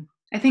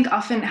I think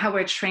often how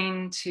we're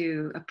trained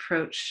to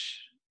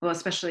approach, well,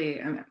 especially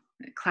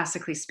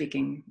classically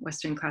speaking,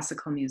 Western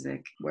classical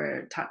music,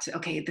 we're taught to,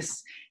 okay,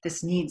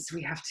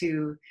 we have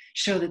to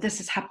show that this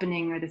is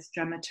happening, or this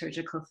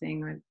dramaturgical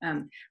thing, or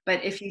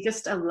but if you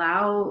just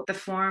allow the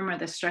form or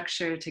the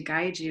structure to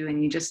guide you,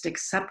 and you just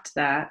accept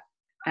that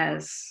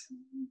as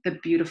the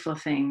beautiful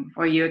thing,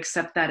 or you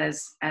accept that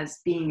as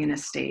being in a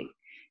state,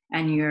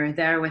 and you're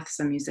there with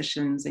some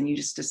musicians, and you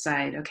just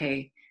decide,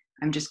 okay,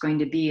 I'm just going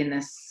to be in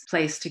this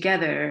place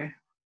together.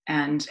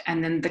 And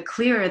then the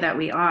clearer that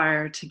we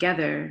are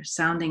together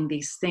sounding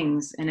these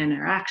things in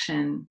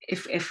interaction,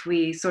 if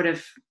we sort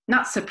of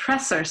not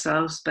suppress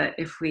ourselves, but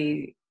if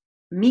we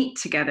meet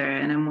together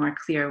in a more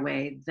clear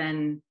way,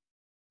 then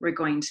we're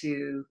going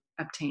to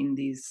obtain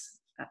these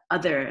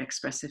other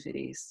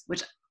expressivities,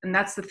 and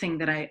that's the thing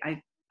that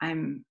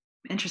I'm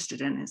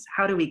interested in, is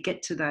how do we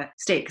get to that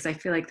state? Because I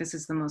feel like this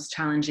is the most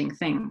challenging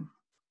thing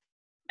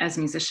as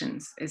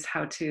musicians, is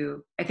how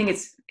to, I think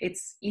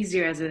it's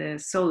easier as a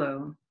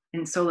solo,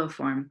 in solo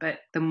form, but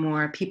the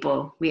more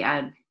people we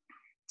add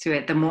to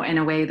it, the more, in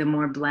a way, the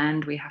more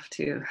bland we have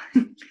to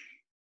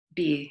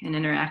be in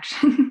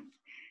interaction.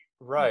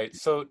 Right.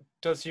 So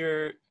does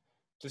your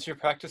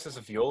practice as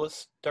a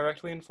violist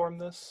directly inform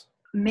this?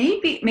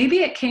 Maybe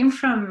it came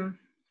from,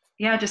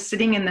 just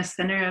sitting in the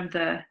center of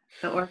the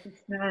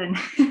orchestra, and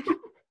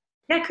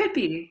yeah, it could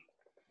be.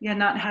 Yeah,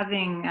 not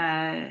having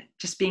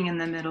just being in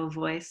the middle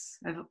voice.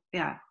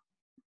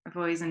 I've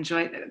always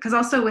enjoyed it, because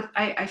also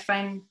I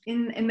find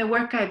in the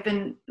work I've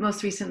been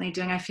most recently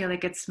doing, I feel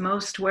like it's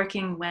most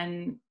working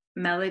when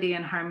melody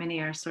and harmony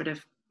are sort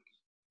of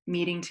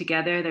meeting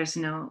together. There's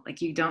no,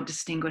 like, you don't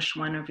distinguish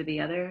one over the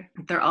other.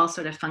 They're all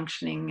sort of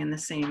functioning in the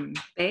same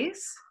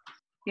space.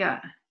 Yeah.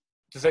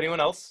 Does anyone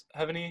else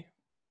have any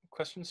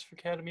questions for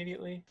Kat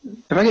immediately?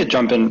 If I could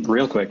jump in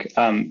real quick,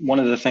 one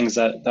of the things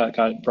that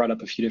got brought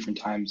up a few different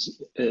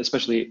times,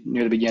 especially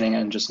near the beginning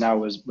and just now,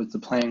 was the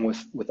playing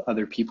with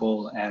other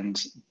people,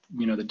 and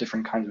the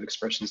different kinds of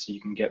expressions that you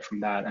can get from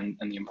that, and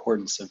the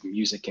importance of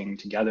musicking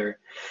together.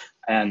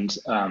 And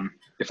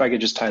if I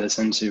could just tie this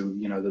into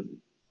the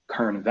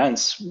current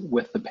events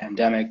with the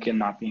pandemic and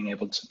not being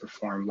able to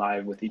perform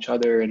live with each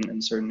other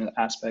in certain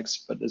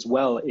aspects, but as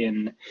well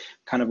in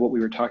kind of what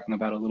we were talking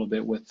about a little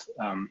bit with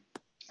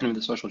the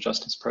social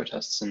justice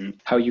protests, and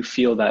how you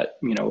feel that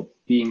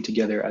being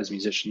together as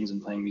musicians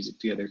and playing music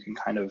together can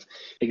kind of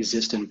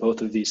exist in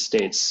both of these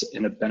states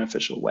in a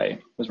beneficial way. I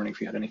was wondering if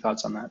you had any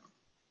thoughts on that.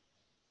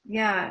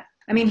 Yeah,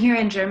 I mean, here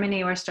in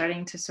Germany, we're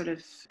starting to sort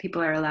of,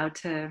 people are allowed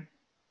to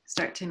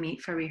start to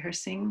meet for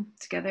rehearsing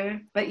together.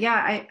 But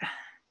yeah,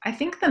 I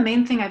think the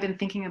main thing I've been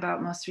thinking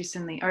about most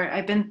recently, or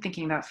I've been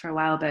thinking about for a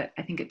while, but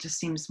I think it just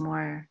seems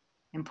more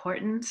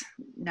important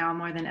now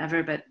more than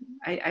ever, but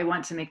I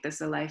want to make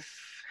this a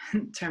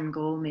life-term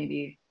goal,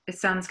 maybe. It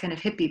sounds kind of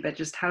hippie, but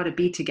just how to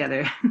be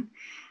together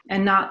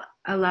and not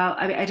allow,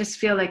 I just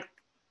feel like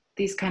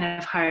these kind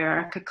of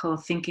hierarchical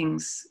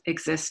thinkings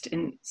exist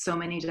in so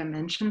many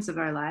dimensions of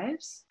our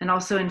lives, and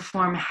also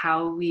inform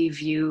how we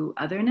view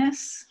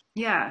otherness.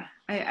 Yeah,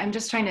 I'm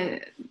just trying to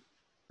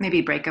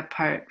maybe break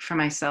apart for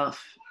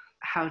myself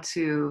how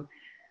to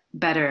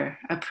better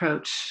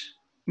approach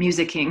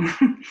musicking.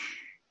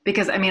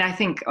 Because I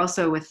think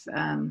also with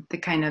the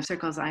kind of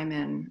circles I'm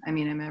in,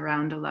 I'm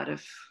around a lot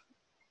of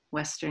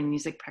Western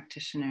music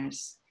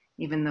practitioners,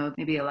 even though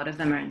maybe a lot of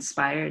them are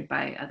inspired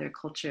by other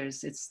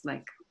cultures. It's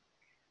like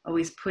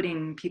always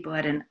putting people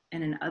in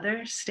an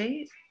other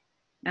state.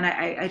 And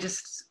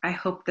I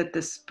hope that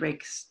this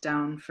breaks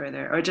down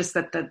further, or just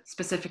that the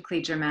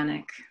specifically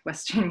Germanic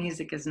Western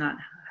music is not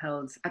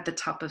held at the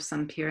top of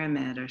some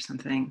pyramid or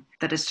something,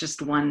 that it's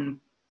just one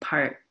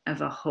part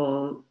of a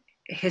whole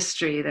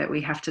history that we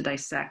have to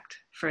dissect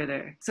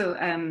further. So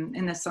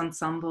in this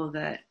ensemble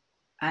that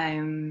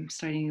I'm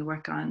starting to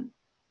work on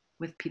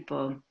with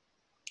people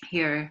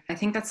here, I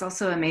think that's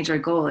also a major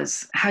goal,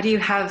 is how do you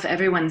have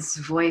everyone's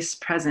voice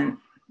present,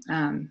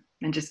 and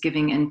just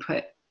giving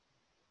input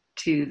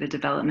to the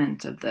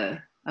development of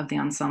the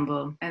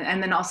ensemble,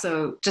 and then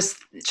also just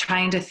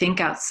trying to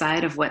think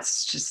outside of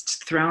what's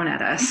just thrown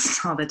at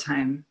us all the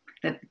time,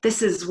 that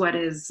this is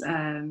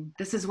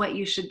what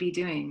you should be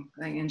doing,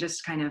 like, and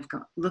just kind of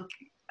look,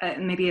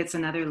 maybe it's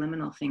another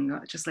liminal thing,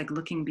 just like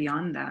looking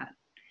beyond that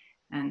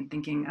and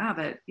thinking,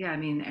 but yeah, I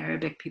mean,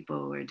 Arabic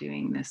people were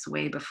doing this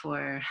way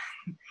before.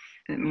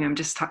 I mean, I'm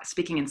just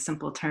speaking in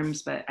simple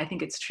terms, but I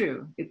think it's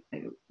true.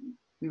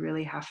 We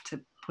really have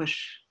to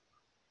push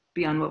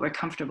beyond what we're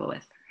comfortable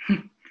with.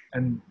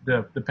 And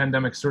the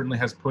pandemic certainly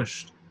has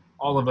pushed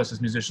all of us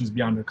as musicians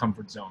beyond our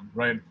comfort zone,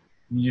 right?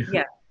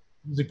 Yeah.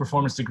 Music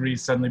performance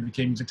degrees suddenly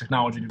became music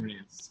technology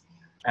degrees.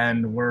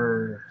 And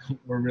we're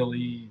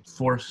really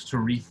forced to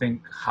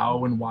rethink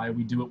how and why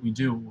we do what we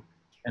do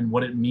and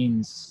what it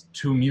means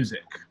to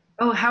music.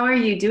 Oh, how are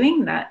you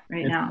doing that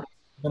now?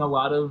 Been a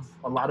lot of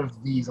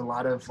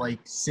like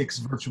 6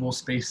 virtual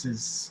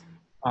spaces.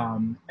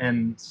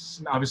 And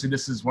obviously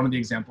this is one of the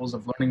examples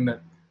of learning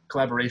that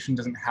collaboration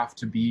doesn't have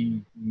to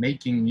be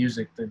making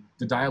music.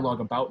 The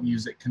dialogue about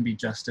music can be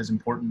just as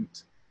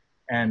important,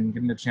 and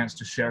getting the chance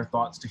to share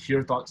thoughts, to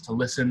hear thoughts, to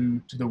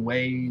listen to the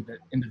way that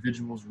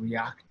individuals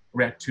react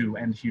to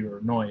and hear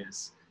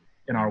noise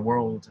in our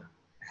world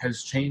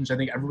has changed. I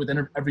think with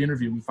every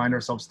interview, we find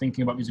ourselves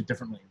thinking about music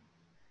differently.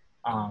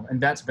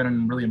 And that's been a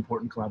really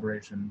important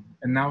collaboration.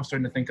 And now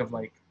starting to think of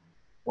like,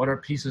 what are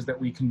pieces that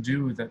we can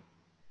do that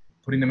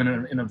putting them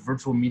in a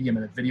virtual medium,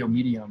 in a video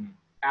medium,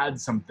 add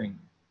something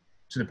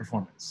to the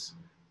performance,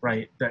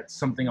 right? That's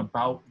something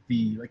about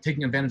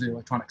taking advantage of the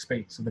electronic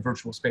space, of the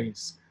virtual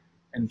space,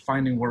 and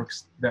finding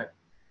works that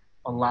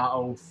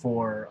allow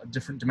for a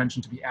different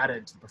dimension to be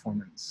added to the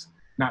performance.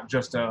 Not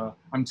just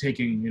I'm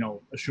taking,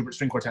 a Schubert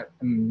string quartet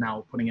and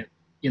now putting it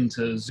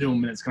into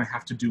Zoom and it's gonna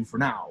have to do for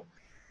now,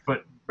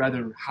 but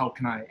rather how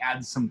can I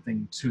add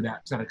something to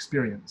that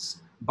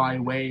experience by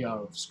way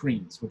of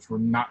screens, which we're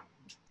not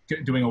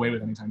doing away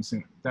with anytime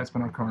soon. That's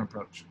been our current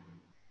approach.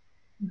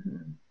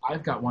 Mm-hmm.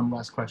 I've got one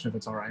last question, if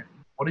it's all right.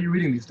 What are you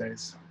reading these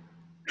days?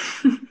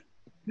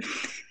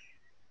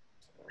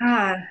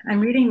 I'm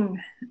reading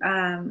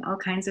all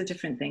kinds of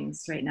different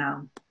things right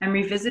now. I'm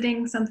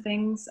revisiting some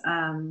things,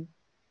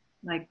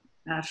 like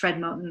Fred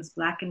Moten's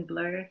Black and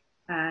Blur.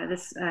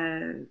 This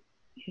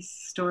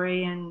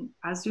historian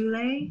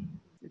Azulay,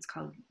 it's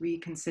called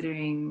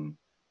Reconsidering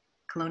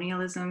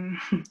Colonialism.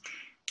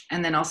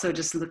 And then also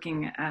just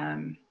looking,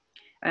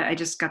 I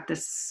just got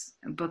this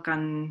book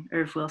on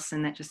Irv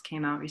Wilson that just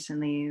came out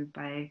recently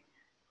by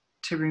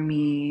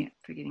Terumi,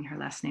 forgetting her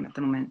last name at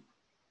the moment,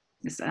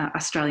 this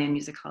Australian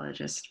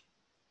musicologist.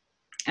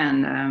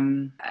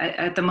 And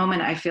at the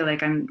moment, I feel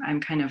like I'm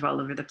kind of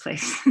all over the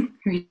place,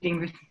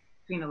 reading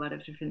between a lot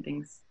of different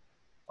things.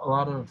 A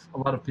lot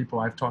of people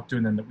I've talked to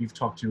and then that we've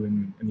talked to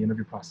in the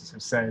interview process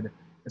have said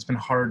it's been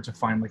hard to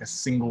find like a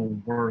single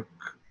work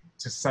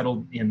to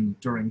settle in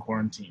during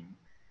quarantine.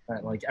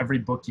 Like every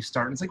book you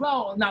start, and it's like,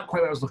 well, not quite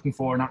what I was looking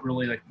for, not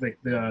really like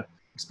the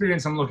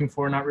experience I'm looking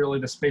for, not really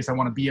the space I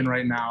want to be in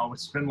right now.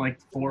 It's been like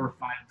 4,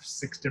 5,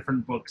 6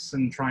 different books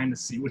and trying to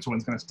see which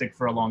one's going to stick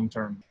for a long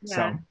term. Yeah.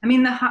 So I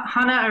mean, the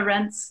Hannah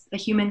Arendt's The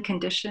Human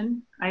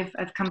Condition, I've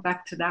come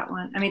back to that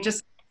one. I mean,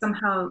 just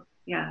somehow,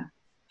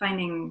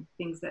 finding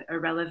things that are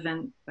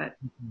relevant but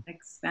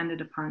expanded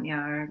upon,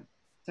 are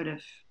sort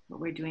of what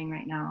we're doing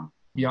right now.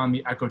 Beyond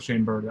the echo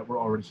chamber that we're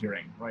already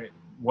hearing, right?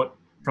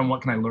 From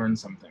what can I learn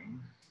something?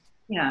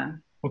 Yeah.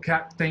 Well,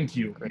 Kat, thank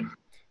you. Great.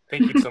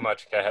 Thank you so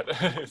much, Kat.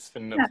 It's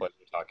been a pleasure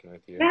talking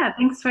with you. Yeah,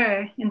 thanks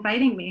for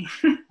inviting me.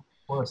 Of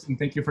course, and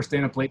thank you for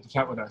staying up late to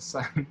chat with us.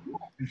 I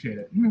appreciate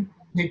it.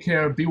 Take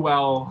care. Be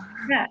well.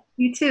 Yeah,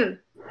 you too.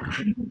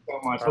 Thank you so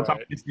much. We'll talk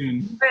to you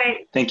soon.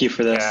 Great. Thank you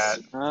for this.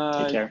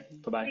 Take care.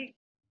 Bye-bye.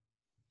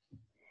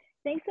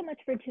 Thanks so much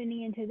for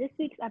tuning into this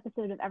week's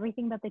episode of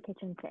Everything But the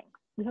Kitchen Sink.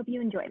 We hope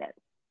you enjoyed it.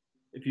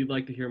 If you'd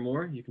like to hear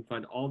more, you can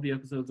find all the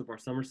episodes of our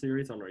summer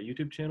series on our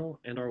YouTube channel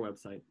and our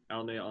website,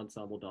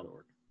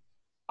 alineaensemble.org.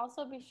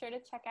 Also, be sure to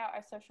check out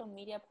our social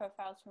media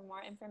profiles for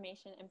more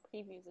information and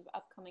previews of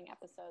upcoming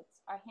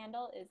episodes. Our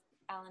handle is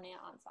Alinéa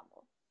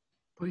Ensemble.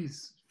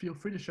 Please feel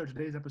free to share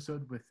today's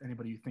episode with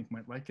anybody you think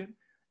might like it,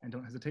 and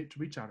don't hesitate to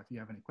reach out if you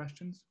have any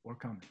questions or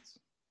comments.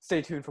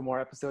 Stay tuned for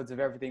more episodes of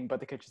Everything But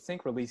the Kitchen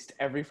Sink, released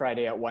every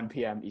Friday at 1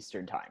 p.m.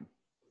 Eastern Time.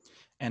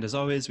 And as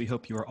always, we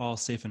hope you are all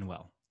safe and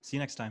well. See you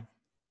next time.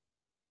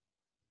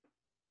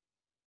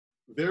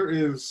 There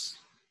is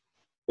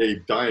a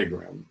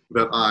diagram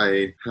that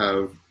I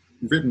have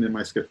written in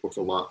my sketchbooks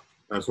a lot,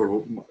 to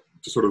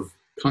sort of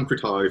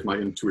concretize my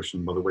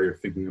intuition by the way of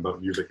thinking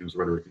about music and its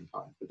rhetoric in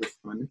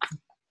time.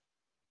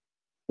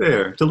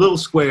 There. It's a little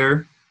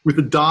square with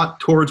a dot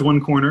towards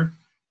one corner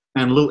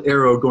and a little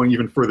arrow going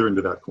even further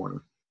into that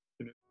corner.